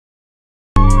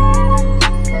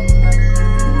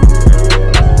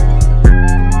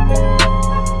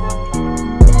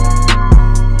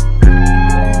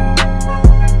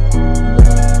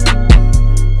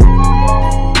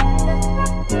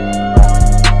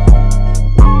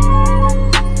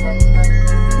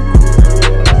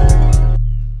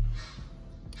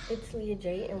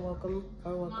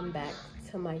welcome back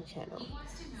to my channel.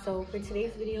 So for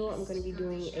today's video, I'm going to be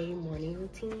doing a morning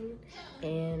routine,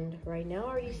 and right now I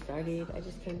already started. I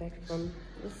just came back from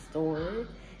the store,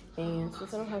 and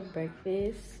since I don't have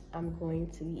breakfast, I'm going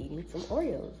to be eating some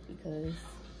Oreos because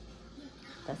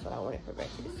that's what I wanted for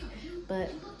breakfast.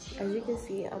 But as you can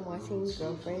see, I'm watching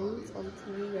Girlfriends on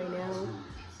TV right now,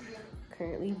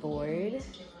 currently bored.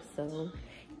 So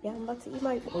yeah, I'm about to eat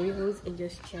my Oreos and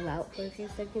just chill out for a few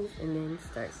seconds and then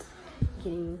start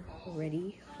getting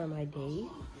ready for my day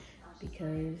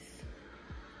because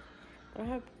I don't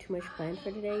have too much planned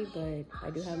for today, but I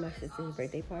do have my sister's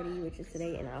birthday party, which is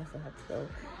today, and I also have to go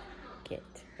get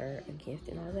her a gift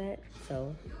and all that.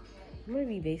 So I'm gonna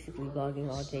be basically vlogging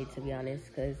all day, to be honest,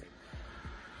 because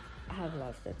I have a lot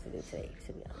of stuff to do today,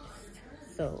 to be honest.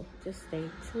 So just stay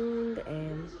tuned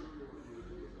and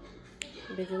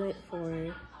vigilant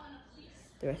for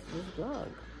the rest of this vlog.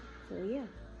 So yeah,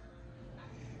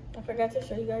 I forgot to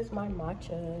show you guys my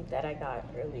matcha that I got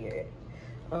earlier.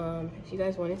 If you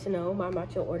guys wanted to know, my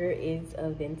matcha order is a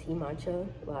venti matcha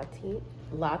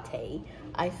latte,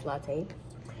 iced latte,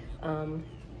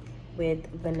 with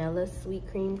vanilla sweet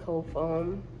cream, cold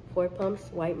foam, 4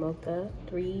 pumps white mocha,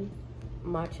 3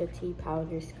 matcha tea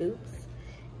powder scoops,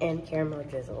 and caramel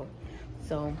drizzle.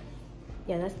 So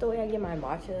yeah, that's the way I get my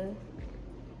matcha.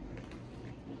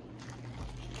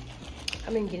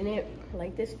 I've been getting it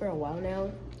like this for a while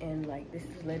now, and like this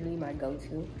is literally my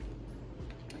go-to.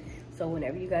 So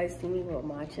whenever you guys see me with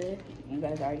matcha, you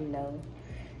guys already know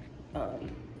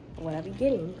what I'll be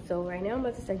getting. So right now I'm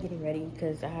about to start getting ready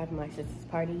because I have my sister's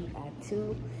party at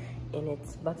 2 and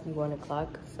it's about to be 1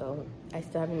 o'clock. So I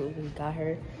still haven't even got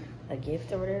her a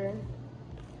gift or whatever.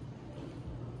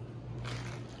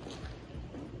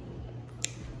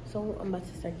 So I'm about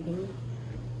to start getting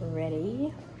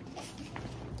ready.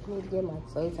 I need to get my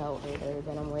clothes out later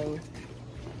that I'm wearing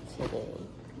today.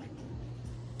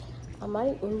 I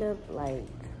might end up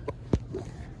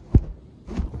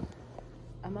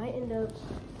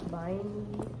buying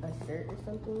a shirt or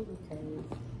something because,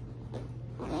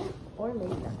 or maybe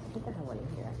not. I think I have one in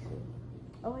here actually.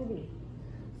 Oh, I do.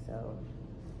 So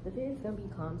the video is gonna be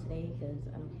calm today because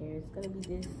I don't care. It's gonna be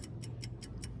this.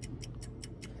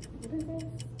 What is this?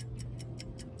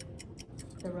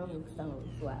 The Rolling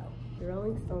Stones. Wow. The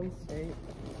Rolling Stones shirt,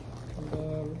 and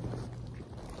then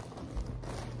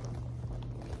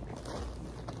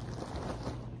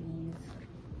these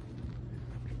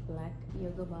black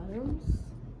yoga bottoms.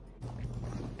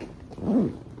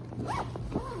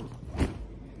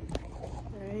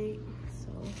 Alright,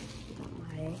 so got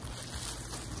my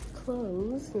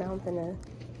clothes. Now I'm gonna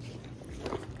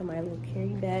get my little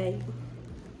carry bag.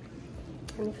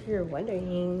 And if you're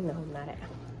wondering, no, I'm not at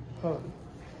home.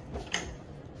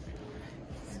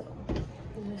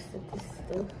 Set this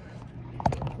stuff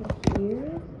up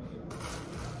here.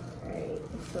 Alright,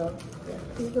 so yeah,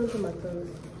 please go to my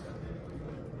clothes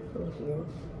in here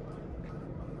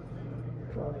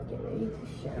while I get ready to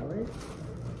shower.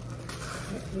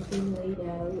 Everything laid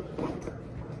out.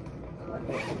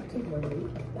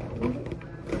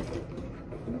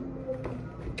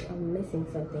 I'm missing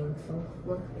something,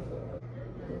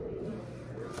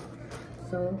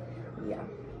 so yeah.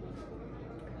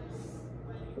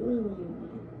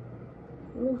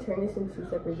 I'm gonna turn this into 2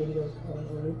 separate videos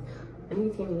probably. I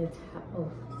need to get me a towel. Oh,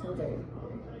 it's so dirty.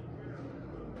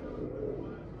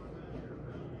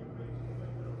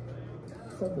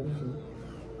 So bougie.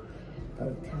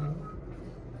 Oh, towel.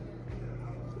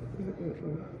 I need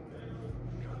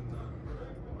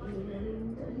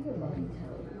a body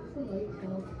towel. It's a body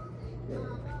towel.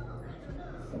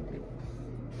 Something else.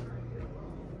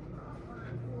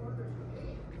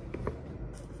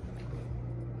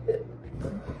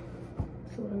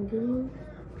 I'm doing.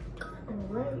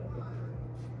 Alright.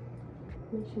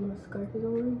 Make sure my scarf is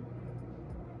on.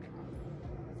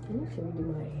 I need to redo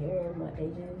my hair, my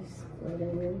edges,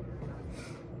 whatever.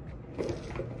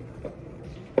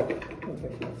 I'll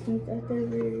brush my teeth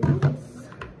afterwards.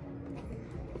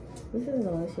 This is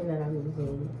the lotion that I'm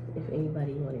using, if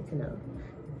anybody wanted to know.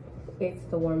 It's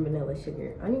the warm vanilla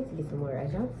sugar. I need to get some more.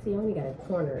 As y'all can see, I only got a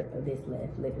corner of this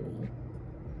left, literally.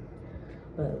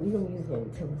 But we gonna use it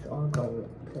until it's all gone,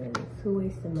 because who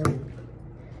wastes the money?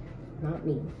 Not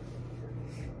me.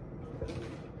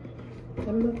 I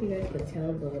don't know if you guys can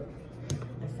tell, but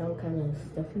I sound kind of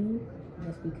stuffy.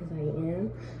 That's because I am.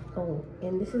 Oh,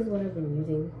 and this is what I've been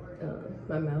using,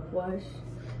 my mouthwash.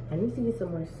 I need to get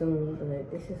some more soon, but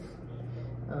this is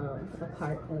a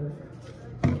part of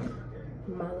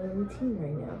my little routine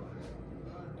right now.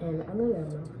 And I love that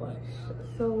mouthwash.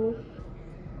 So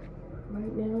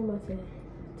right now I'm about to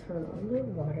turn on the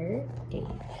water and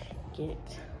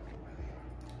get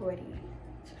ready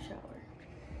to shower.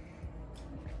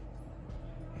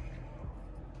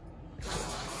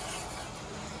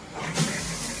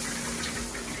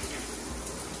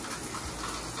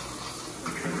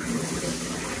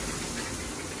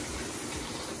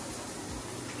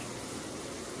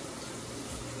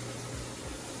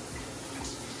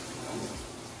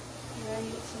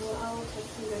 So I'll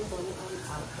text you guys when I'm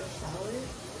out the shower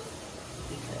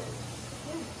because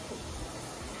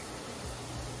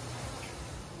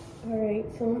Alright,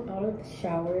 so I'm out of the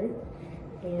shower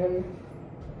and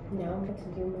now I'm about to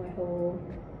do my whole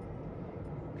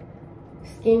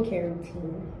skincare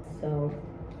routine. So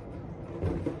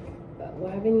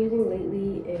what I've been using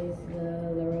lately is the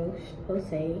La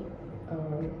Roche-Posay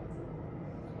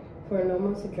for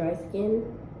normal to dry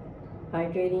skin,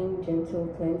 hydrating gentle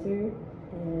cleanser.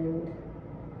 And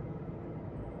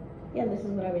yeah, this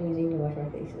is what I've been using to wash my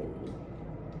face lately.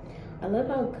 I love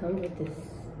how it comes with this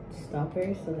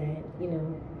stopper so that, you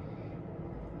know,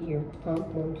 your pump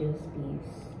won't just be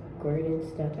squirting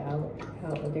stuff out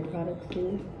how other products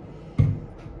do.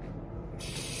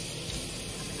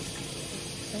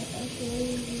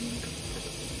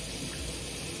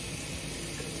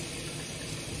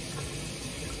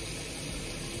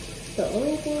 The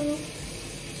only thing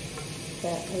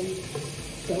that I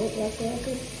don't like about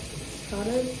this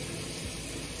product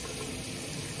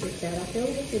is that I feel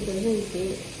like it doesn't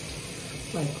get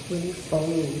like really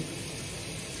foamy.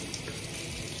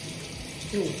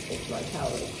 Let me fix my towel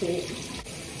real quick.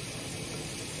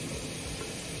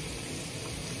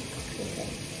 Okay.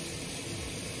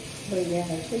 But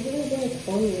yeah, it doesn't get as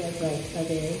foamy as like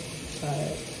other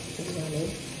products, to be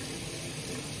honest.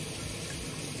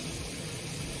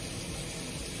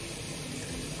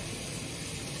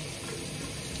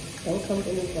 Don't come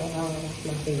to me for how I wash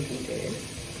my face either.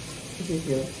 This is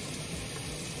just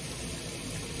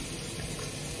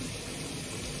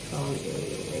how I'm doing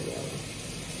it right now.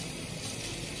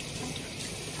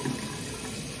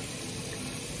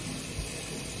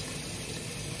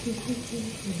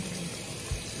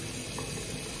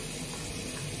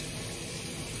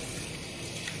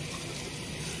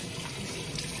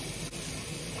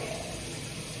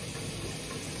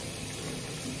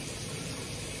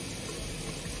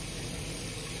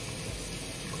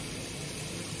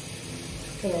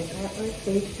 So I got my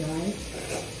face dry.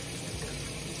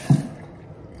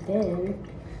 Then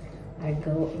I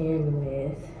go in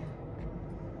with,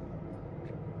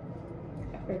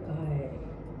 I forgot.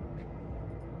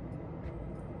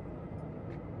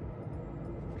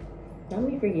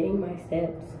 I'm forgetting my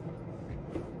steps.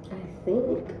 I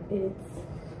think it's,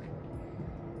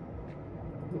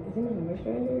 is it my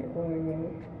moisturizer or, yeah,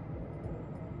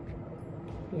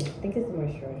 I think it's the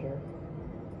moisturizer.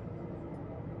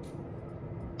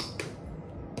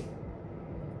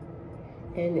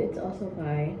 And it's also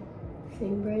by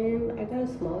same brand. I got a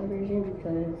smaller version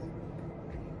because,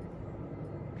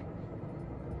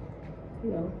 you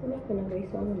know, I'm not gonna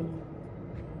waste my money.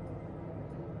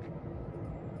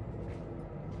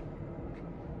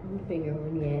 I'm the bigger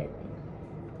one yet.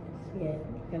 You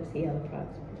gotta see how the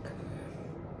products look.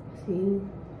 See,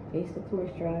 face looks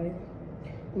moisturized,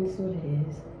 and this is what it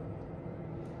is.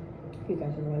 If you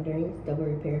guys are wondering, double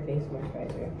repair face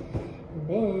moisturizer. And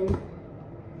then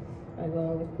I go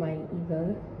on with my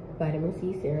Eva vitamin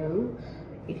C serum.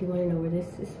 If you want to know where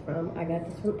this is from, I got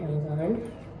this from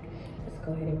Amazon. Let's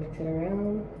go ahead and mix it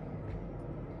around.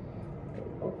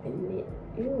 And open it.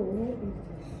 Ew, what is this?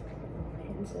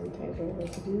 Hand sanitizer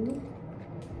residue.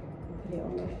 Put it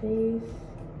on my face.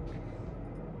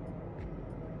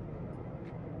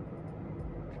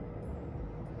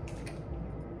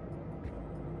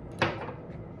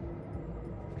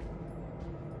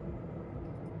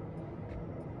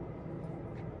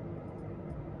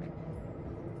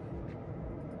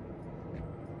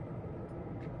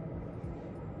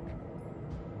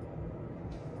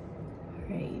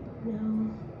 Right now,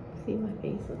 see, my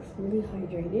face looks really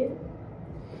hydrated.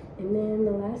 And then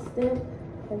the last step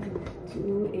I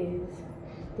do is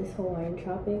this Hawaiian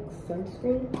Tropics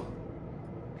sunscreen.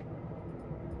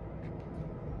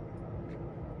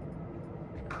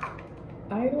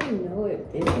 I don't know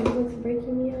if this is what's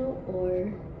breaking me out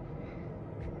or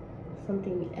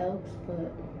something else,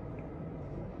 but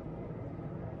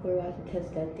we're about to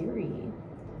test that theory.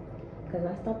 Because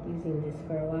I stopped using this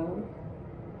for a while.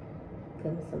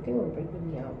 Because something was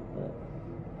breaking me out, but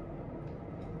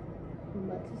I'm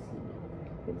about to see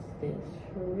if it's this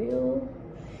for real,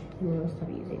 and then I'll stop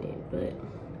using it. But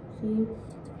see,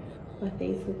 my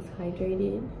face looks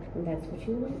hydrated, and that's what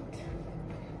you want.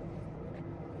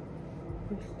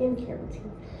 Your skincare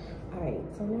routine. Alright,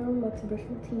 so now I'm about to brush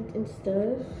my teeth and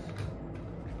stuff.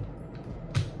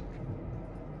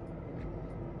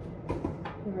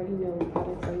 already know what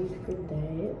products I use for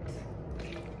that.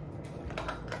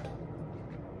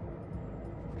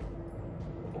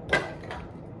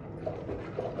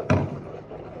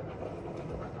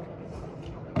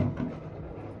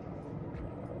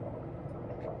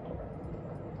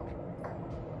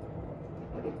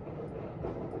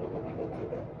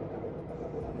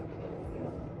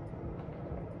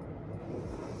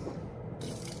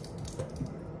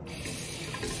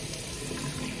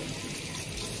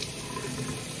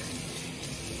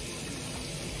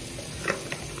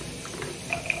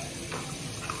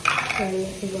 So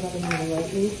this is what I've been doing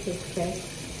lately, this Crest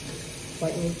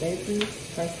whitening therapy,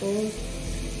 charcoal.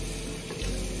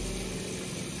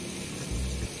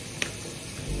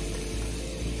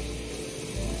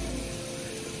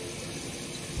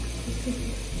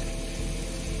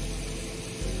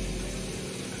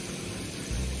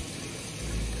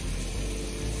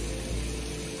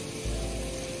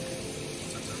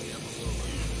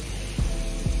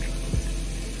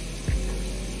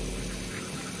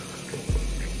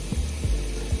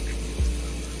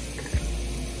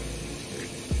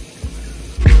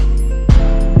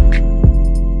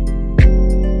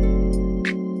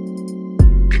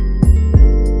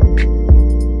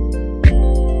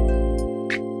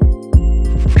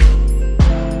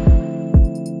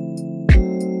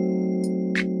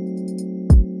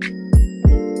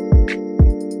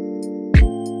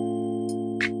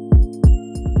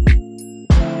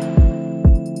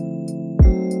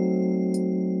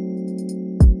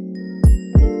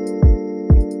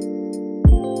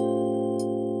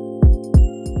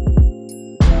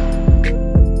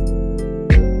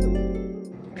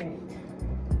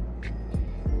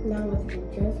 Now I'm going to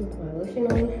get dressed and put my lotion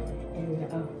on,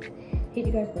 and I'll hit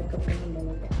you guys back up when I'm done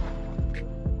with that.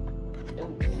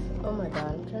 Oops. Oh my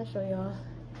god, I'm trying to show y'all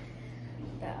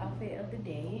the outfit of the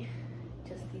day.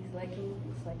 Just these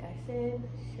leggings, like I said,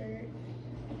 shirt.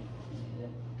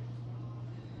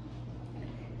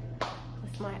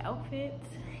 That's my outfit,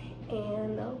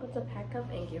 and I'm about to pack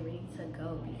up and get ready to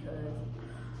go because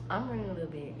I'm running a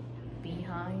little bit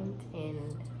behind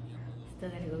and still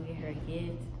gotta go get her a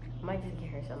gift. I might just get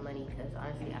her some money because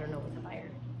honestly I don't know what to buy her.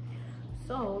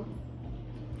 So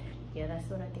yeah, that's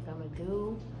what I think I'm gonna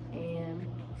do. And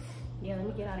yeah, let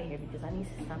me get out of here because I need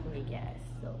to stop and get gas.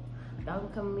 So y'all can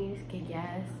come with me to get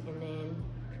gas, and then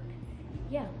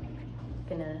yeah, I'm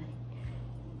gonna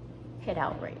head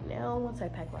out right now once I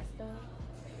pack my stuff.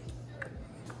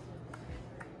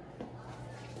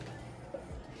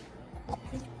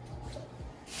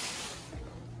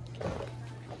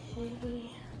 Okay.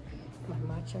 My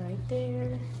matcha right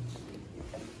there.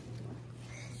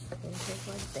 And just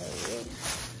like that.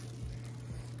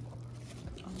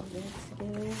 All that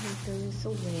together and throw this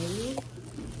away.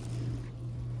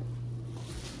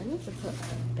 I need to put a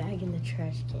bag in the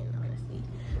trash can, honestly.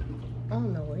 I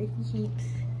don't know where he keeps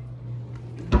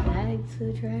bags to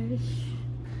the trash.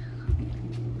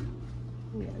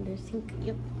 Maybe under the sink.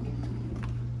 Yep.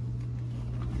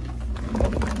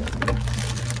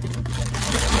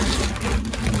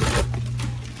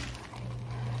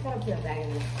 Gotta put a bag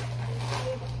in this.